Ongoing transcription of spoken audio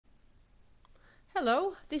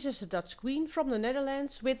Hello, this is the Dutch Queen from the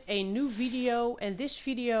Netherlands with a new video, and this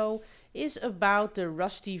video is about the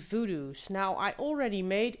Rusty Voodoos. Now, I already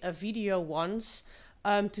made a video once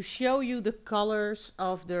to show you the colors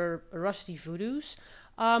of the Rusty Voodoos,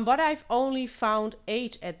 but I've only found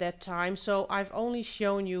 8 at that time, so I've only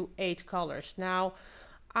shown you 8 colors. Now,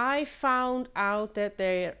 I found out that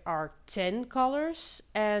there are 10 colors,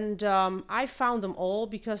 and I found them all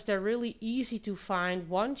because they're really easy to find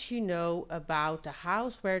once you know about the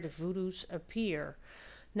house where the voodoos appear.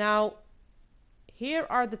 Now, here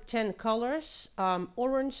are the 10 colors: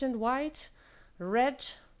 orange and white, red,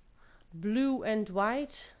 blue and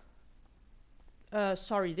white.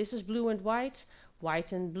 Sorry, this is blue and white,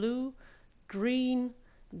 white and blue, green,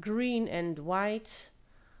 green and white,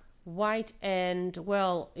 white and,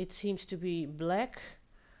 well, it seems to be black,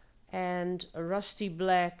 and a rusty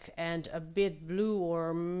black and a bit blue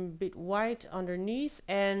or a bit white underneath,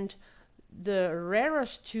 and the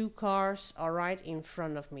rarest 2 cars are right in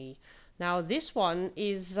front of me. Now this one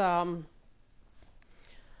is I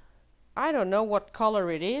don't know what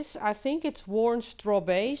color it is. I think it's worn straw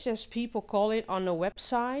beige, as people call it on the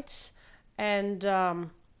websites, and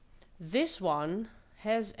this one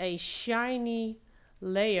has a shiny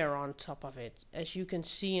layer on top of it, as you can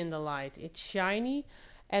see in the light. It's shiny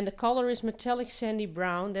and the color is metallic sandy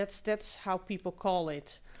brown. That's how people call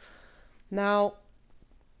it. Now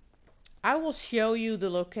I will show you the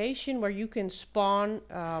location where you can spawn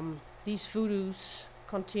these voodoos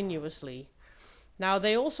continuously. Now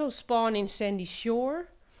they also spawn in Sandy Shore,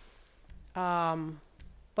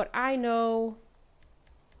 but I know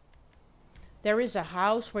there is a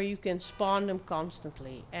house where you can spawn them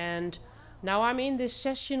constantly. And now I'm in this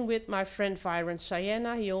session with my friend Viren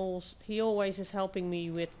Sienna. He always is helping me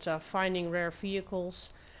with finding rare vehicles.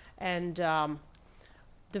 And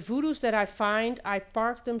the voodoos that I find, I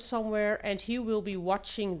park them somewhere and he will be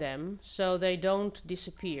watching them so they don't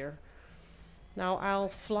disappear. Now I'll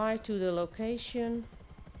fly to the location.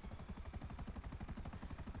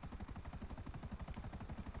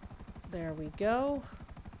 There we go.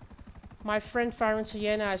 My friend Viren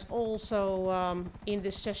Sienna is also in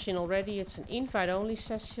this session already. It's an invite only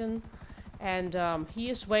session, and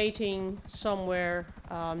he is waiting somewhere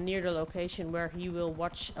near the location where he will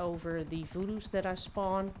watch over the voodoos that I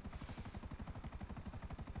spawn.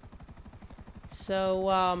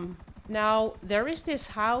 So now there is this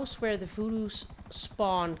house where the voodoos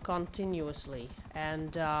spawn continuously,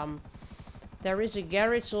 and there is a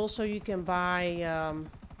garage also you can buy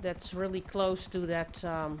that's really close to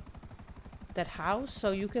that house,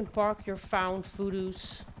 so you can park your found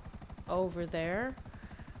voodoos over there.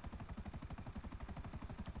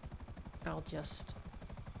 I'll just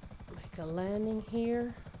make a landing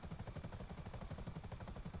here.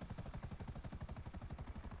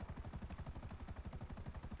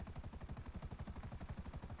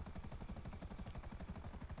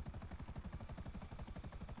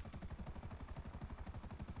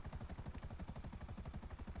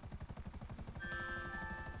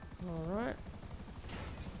 Alright,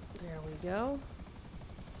 there we go.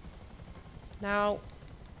 Now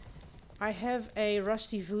I have a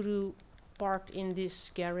rusty voodoo parked in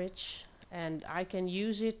this garage, and I can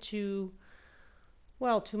use it to,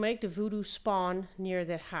 well, to make the voodoo spawn near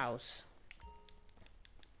that house.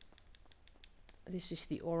 This is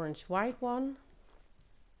the orange white one.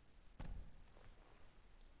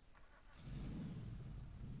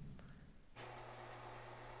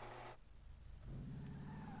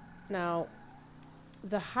 Now,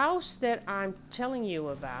 the house that I'm telling you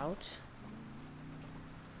about,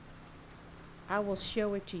 I will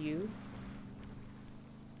show it to you,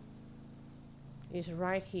 is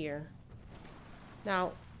right here.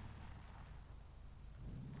 Now,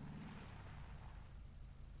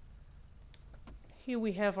 here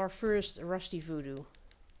we have our first rusty voodoo.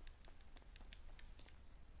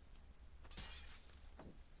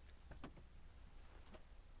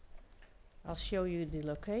 I'll show you the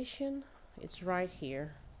location. It's right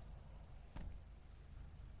here.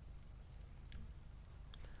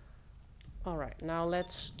 Alright, now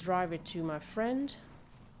let's drive it to my friend.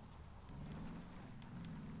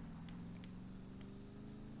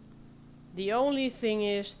 The only thing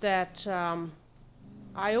is that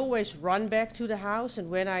I always run back to the house, and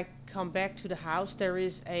when I come back to the house there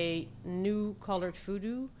is a new colored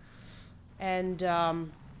voodoo, and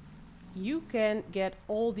you can get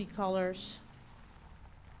all the colors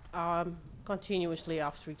continuously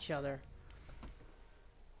after each other.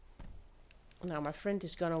 Now my friend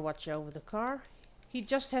is gonna watch over the car. He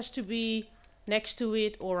just has to be next to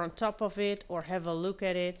it or on top of it or have a look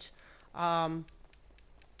at it.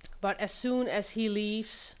 But as soon as he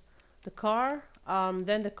leaves the car,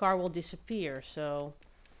 then the car will disappear. So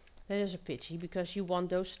that is a pity because you want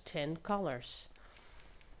those 10 colors.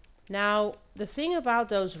 Now, the thing about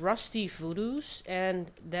those Rusty Voodoos, and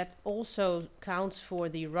that also counts for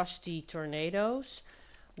the Rusty Tornadoes,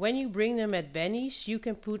 when you bring them at Benny's, you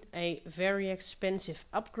can put a very expensive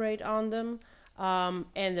upgrade on them,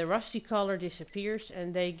 and the rusty color disappears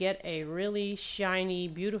and they get a really shiny,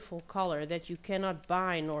 beautiful color that you cannot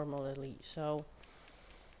buy normally. So,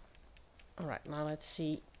 alright, now let's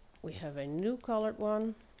see. We have a new colored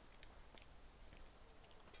one.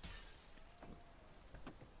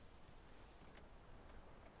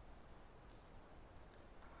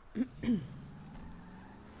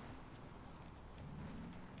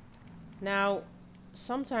 Now,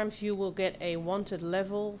 sometimes you will get a wanted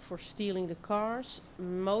level for stealing the cars.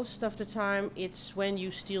 Most of the time it's when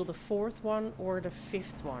you steal the 4th one or the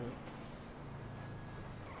 5th one.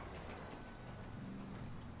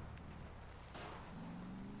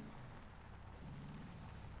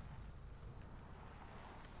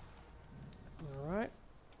 Alright.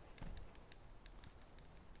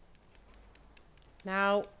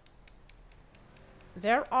 Now,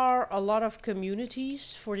 there are a lot of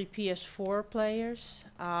communities for the PS4 players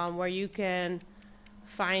where you can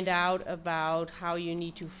find out about how you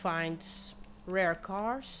need to find rare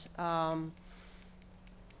cars. I'm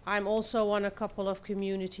also on a couple of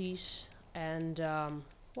communities, and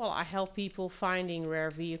well, I help people finding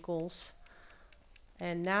rare vehicles.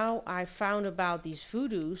 And now I found about these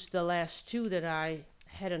voodoos, the last 2 that I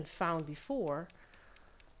hadn't found before.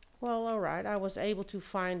 Well, alright, I was able to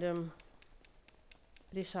find them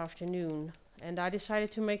this afternoon, and I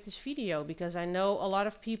decided to make this video because I know a lot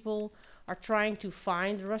of people are trying to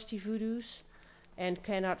find Rusty Voodoos and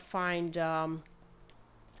cannot find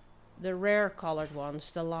the rare colored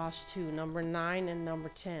ones, the last 2, number 9 and number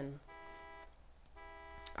 10.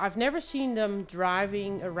 I've never seen them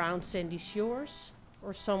driving around Sandy Shores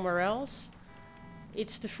or somewhere else.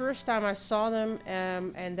 It's the first time I saw them,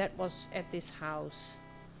 and that was at this house.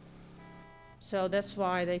 So that's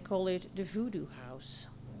why they call it the Voodoo House.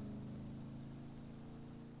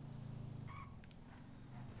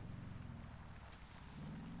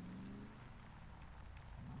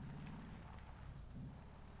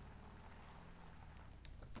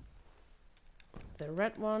 The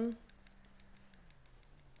red one.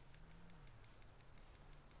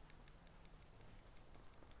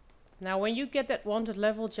 Now when you get that wanted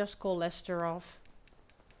level, just call Lester off.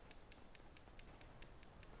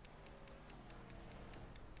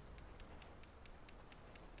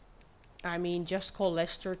 I mean, just call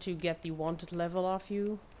Lester to get the wanted level off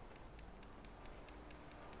you.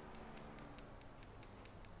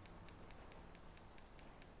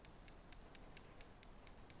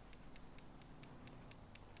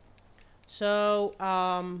 So,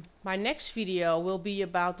 my next video will be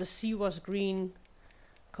about the CWAS green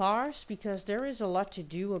cars, because there is a lot to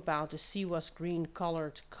do about the CWAS green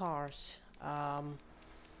colored cars.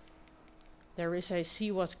 There is a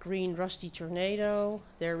CWAS green Rusty Tornado.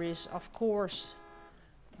 There is, of course,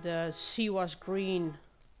 the CWAS green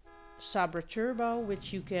Sabra Turbo,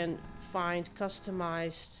 which you can find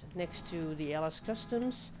customized next to the LS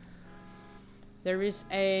Customs. There is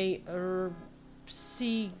a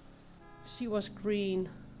CWAS green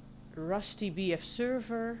Rusty BF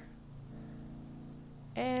Server,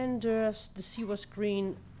 and the CWAS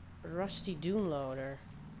green Rusty Dune Loader.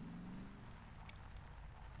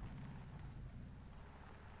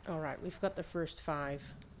 Alright, we've got the first 5.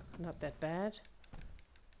 Not that bad.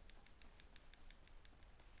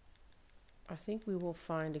 I think we will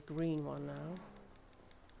find a green one now,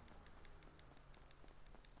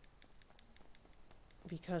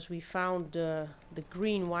 because we found the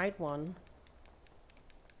green white one.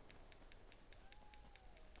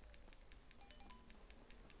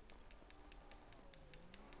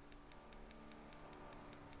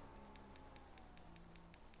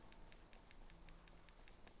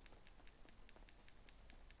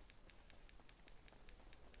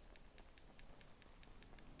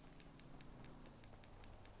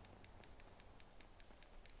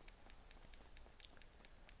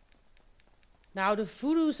 Now the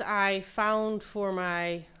voodoos I found for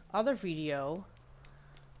my other video,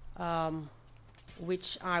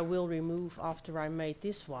 which I will remove after I made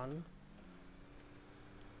this one.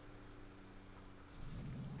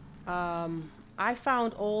 I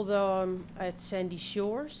found all them at Sandy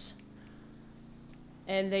Shores,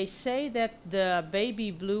 and they say that the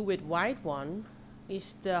baby blue with white one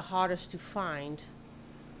is the hardest to find,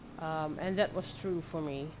 and that was true for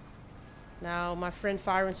me. Now my friend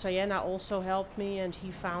Fire and Sienna also helped me, and he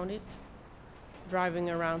found it driving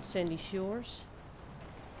around Sandy Shores.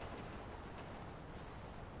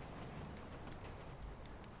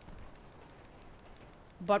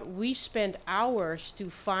 but we spent hours to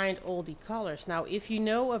find all the colors. Now if you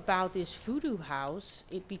know about this voodoo house,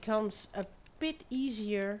 it becomes a bit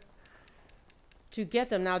easier to get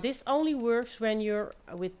them. Now this only works when you're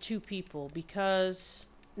with 2 people, because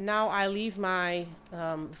now I leave my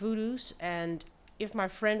voodoos, and if my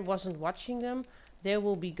friend wasn't watching them, they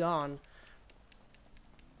will be gone.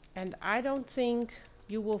 And I don't think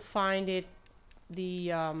you will find it the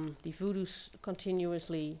voodoos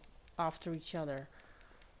continuously after each other.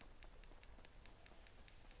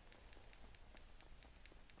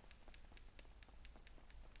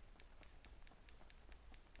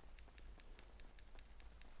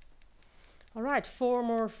 Alright, 4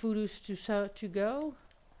 more voodoos to go.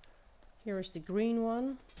 Here is the green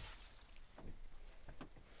one.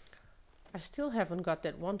 I still haven't got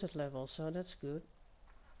that wanted level, so that's good.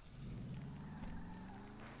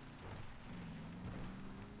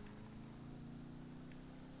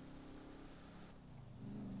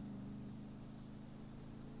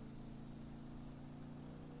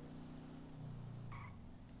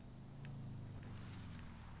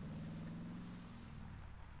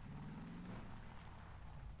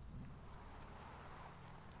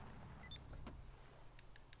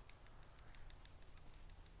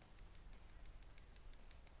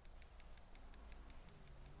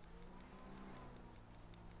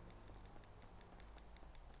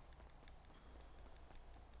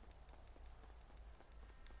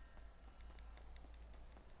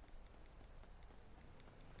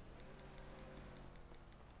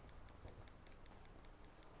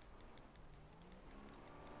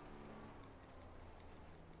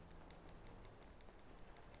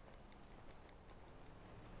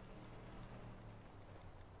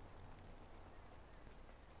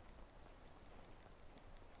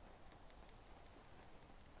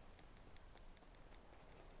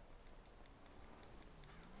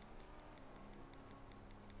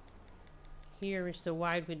 Here is the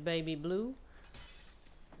white with baby blue.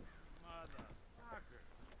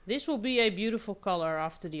 This will be a beautiful color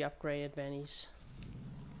after the upgraded bennies.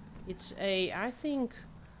 It's a, I think,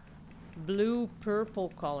 blue purple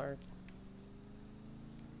color.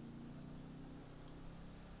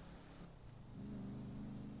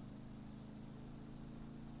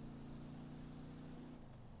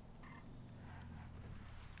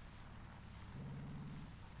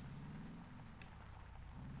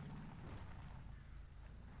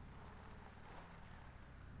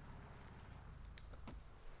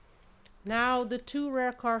 Now the 2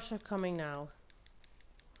 rare cards are coming now.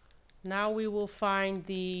 Now we will find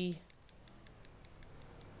the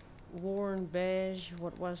worn beige.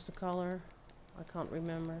 What was the color? I can't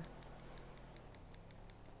remember.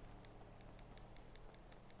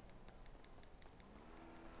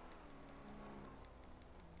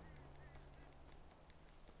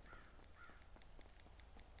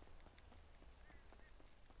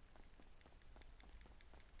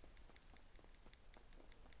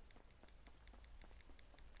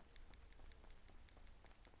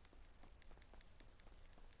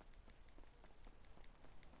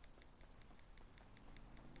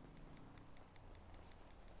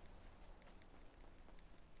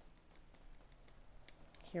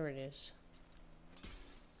 Here it is.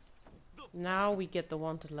 Now we get the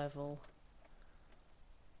wanted level.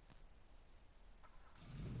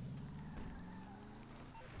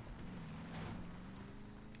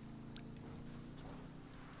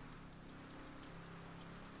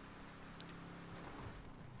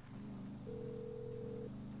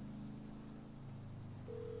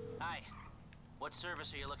 Hi. What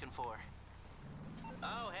service are you looking for?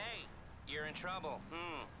 Oh, hey. You're in trouble.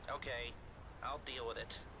 Okay. I'll deal with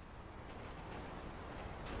it.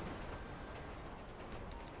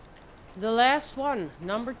 The last one,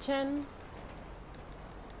 number 10.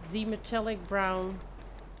 The metallic brown,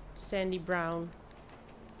 sandy brown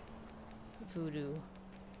voodoo.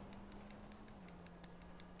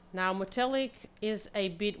 Now metallic is a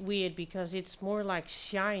bit weird because it's more like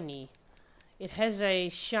shiny. It has a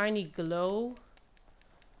shiny glow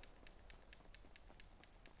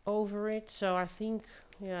over it, so I think,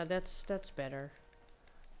 yeah, that's better.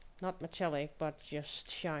 Not metallic, but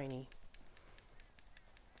just shiny.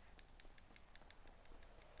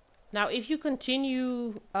 Now if you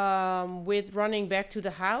continue with running back to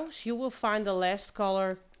the house, you will find the last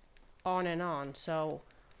color on and on. So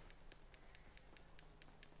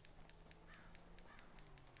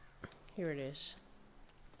here it is.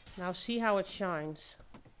 Now see how it shines.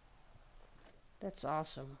 That's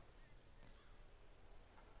awesome.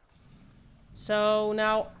 So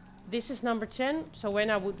now this is number 10, so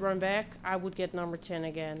when I would run back, I would get number 10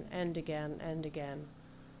 again, and again, and again.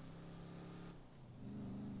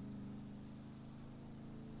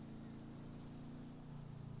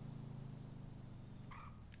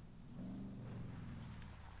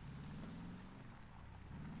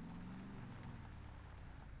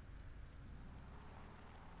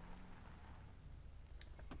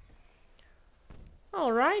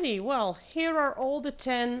 Alrighty, well, here are all the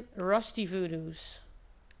 10 Rusty Voodoos.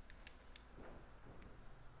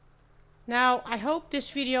 Now, I hope this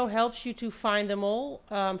video helps you to find them all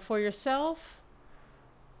for yourself.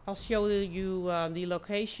 I'll show you the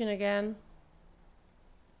location again.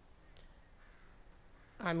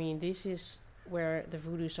 I mean, this is where the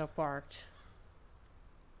Voodoos are parked.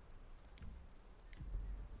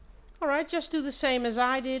 Alright, just do the same as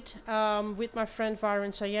I did with my friend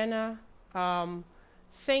Byron Sayena.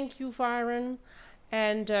 Thank you, Byron.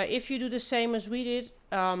 And if you do the same as we did,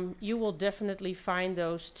 you will definitely find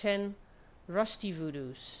those 10 Rusty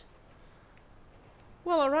Voodoos.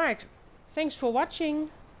 Well, alright. Thanks for watching.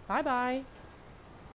 Bye bye.